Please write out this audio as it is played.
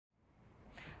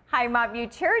Hi, Montview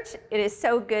Church. It is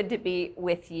so good to be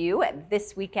with you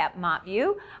this week at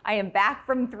Montview. I am back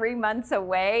from 3 months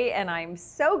away, and I'm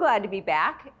so glad to be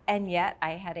back. And yet, I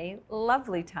had a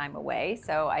lovely time away,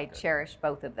 so I cherish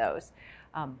both of those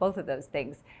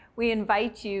things. We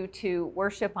invite you to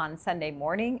worship on Sunday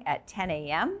morning at 10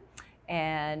 a.m.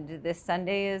 And this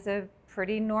Sunday is a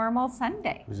pretty normal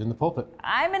Sunday. Who's in the pulpit?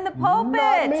 I'm in the pulpit.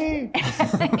 Not me.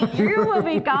 You will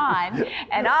be gone,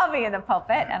 and I'll be in the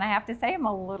pulpit. And I have to say, I'm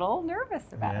a little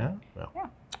nervous about it. Well,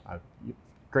 yeah.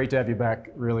 Great to have you back.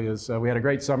 Really is. We had a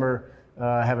great summer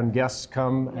having guests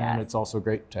come, and it's also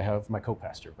great to have my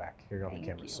co-pastor back here on the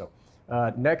campus. So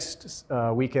next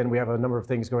weekend we have a number of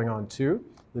things going on too.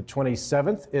 The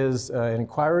 27th is an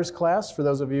Inquirers class for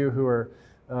those of you who are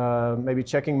maybe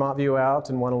checking Montview out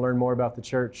and want to learn more about the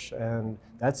church, and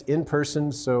that's in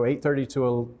person, so 8:30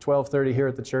 to 12:30 here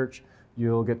at the church.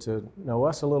 You'll get to know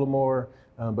us a little more,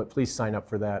 but please sign up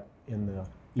for that in the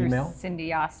email. Through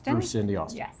Cindy Austin. Through Cindy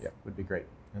Austin. Yes. Yeah, would be great.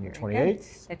 And Very the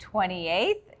 28th? Good. The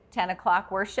 28th, 10 o'clock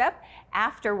worship.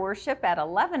 After worship at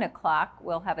 11 o'clock,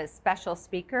 we'll have a special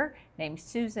speaker named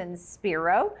Susan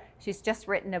Spiro. She's just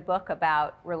written a book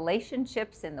about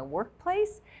relationships in the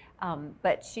workplace.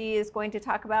 But she is going to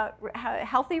talk about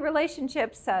healthy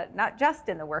relationships, not just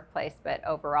in the workplace, but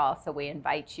overall. So we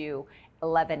invite you,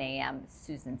 11 a.m.,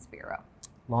 Susan Spiro.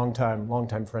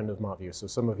 Long-time friend of Montview, so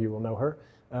some of you will know her.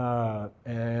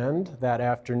 And that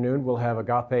afternoon, we'll have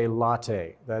Agape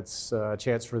Latte. That's a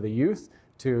chance for the youth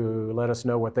to let us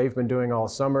know what they've been doing all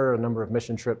summer, a number of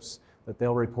mission trips that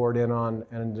they'll report in on,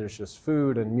 and there's just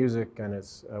food and music, and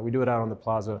we do it out on the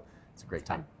plaza. It's a great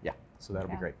time. Yeah, so that'll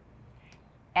be great.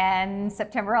 And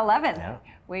September 11th,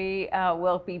 we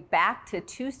will be back to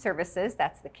 2 services.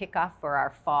 That's the kickoff for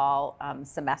our fall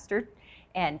semester.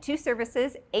 And 2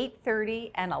 services,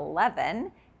 8:30 and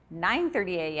 11.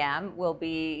 9:30 a.m. will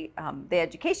be the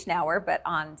education hour, but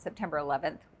on September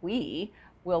 11th, we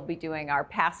will be doing our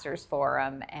pastors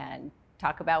forum and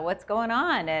talk about what's going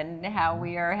on and how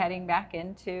we are heading back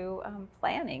into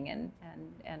planning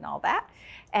and all that.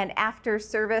 And after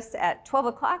service at 12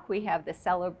 o'clock, we have the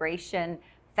celebration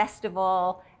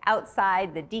festival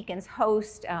outside. The deacons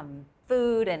host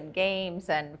food and games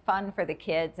and fun for the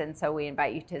kids, and so we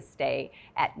invite you to stay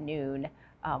at noon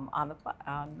on the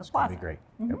plaza. That's going to be great.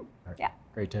 Mm-hmm. Yep. Right. Yeah.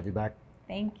 Great to have you back.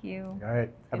 Thank you. All right.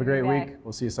 Have a great week.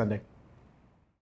 We'll see you Sunday.